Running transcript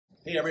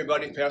Hey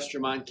everybody, Pastor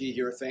Monkey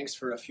here. Thanks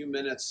for a few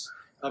minutes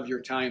of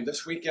your time.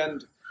 This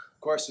weekend, of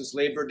course, is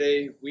Labor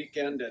Day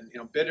weekend, and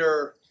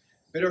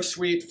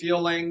bittersweet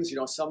feelings.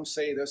 Some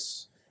say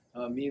this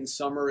means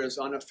summer is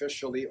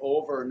unofficially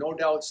over. No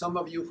doubt, some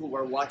of you who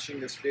are watching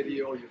this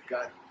video, you've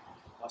got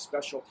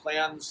special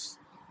plans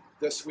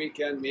this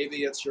weekend.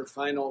 Maybe it's your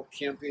final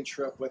camping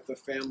trip with the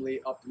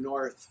family up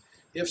north.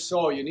 If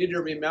so, you need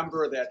to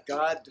remember that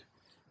God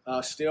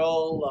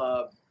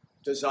still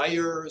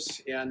desires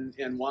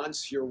and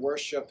wants your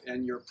worship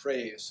and your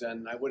praise.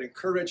 And I would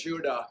encourage you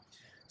to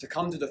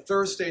come to the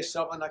Thursday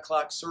 7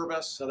 o'clock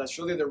service. So that's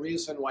really the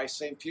reason why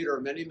St.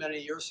 Peter many, many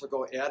years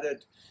ago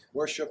added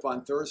worship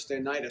on Thursday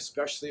night,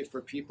 especially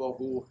for people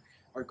who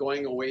are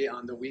going away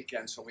on the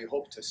weekend. So we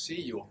hope to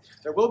see you.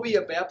 There will be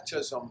a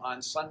baptism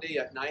on Sunday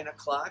at 9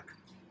 o'clock.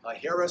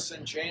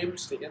 Harrison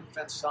James, the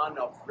infant son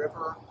of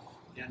River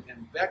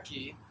and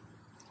Becky,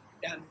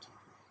 and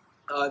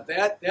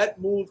that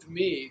moved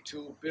me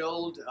to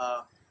build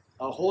a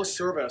whole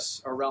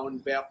service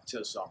around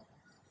baptism.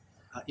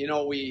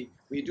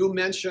 We do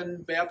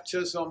mention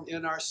baptism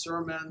in our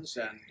sermons,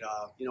 and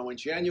in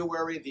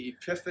January, the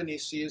Epiphany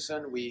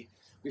season, we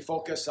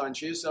focus on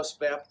Jesus'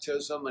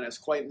 baptism, and it's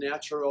quite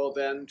natural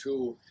then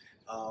to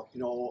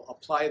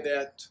apply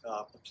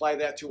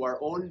that to our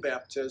own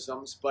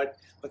baptisms. But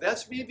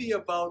that's maybe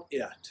about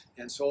it.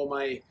 And so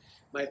my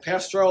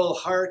pastoral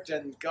heart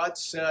and gut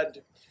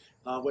said,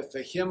 with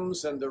the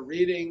hymns and the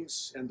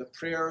readings and the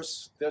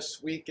prayers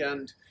this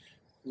weekend,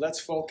 let's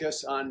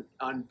focus on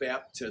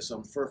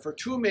baptism for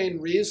two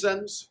main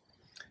reasons.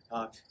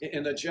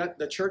 In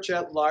the church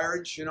at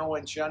large,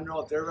 in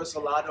general, there is a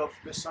lot of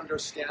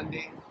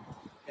misunderstanding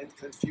and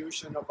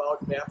confusion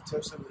about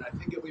baptism, and I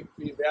think it would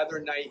be rather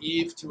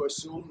naive to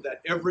assume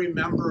that every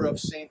member of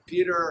St.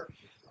 Peter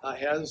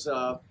has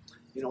a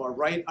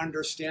right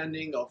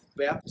understanding of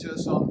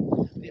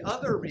baptism. The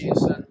other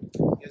reason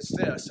is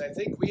this: I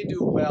think we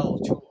do well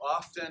to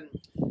often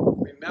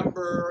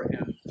remember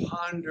and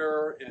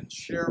ponder and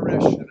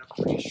cherish and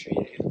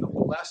appreciate the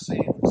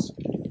blessings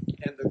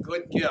and the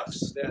good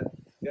gifts that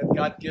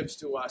God gives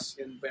to us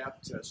in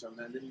baptism.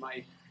 And in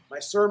my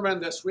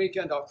sermon this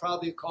weekend, I'll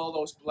probably call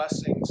those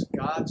blessings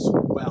God's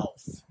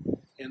wealth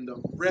and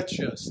the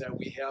riches that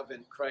we have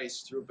in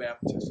Christ through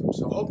baptism.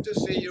 So hope to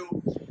see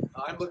you.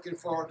 I'm looking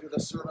forward to the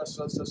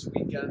services this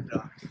weekend.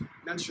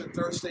 Mentioned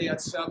Thursday at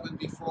 7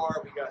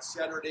 before. We got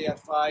Saturday at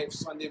 5,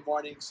 Sunday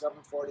morning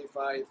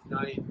 7:45,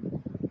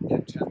 9,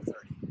 and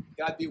 10:30.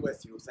 God be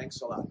with you.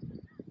 Thanks a lot.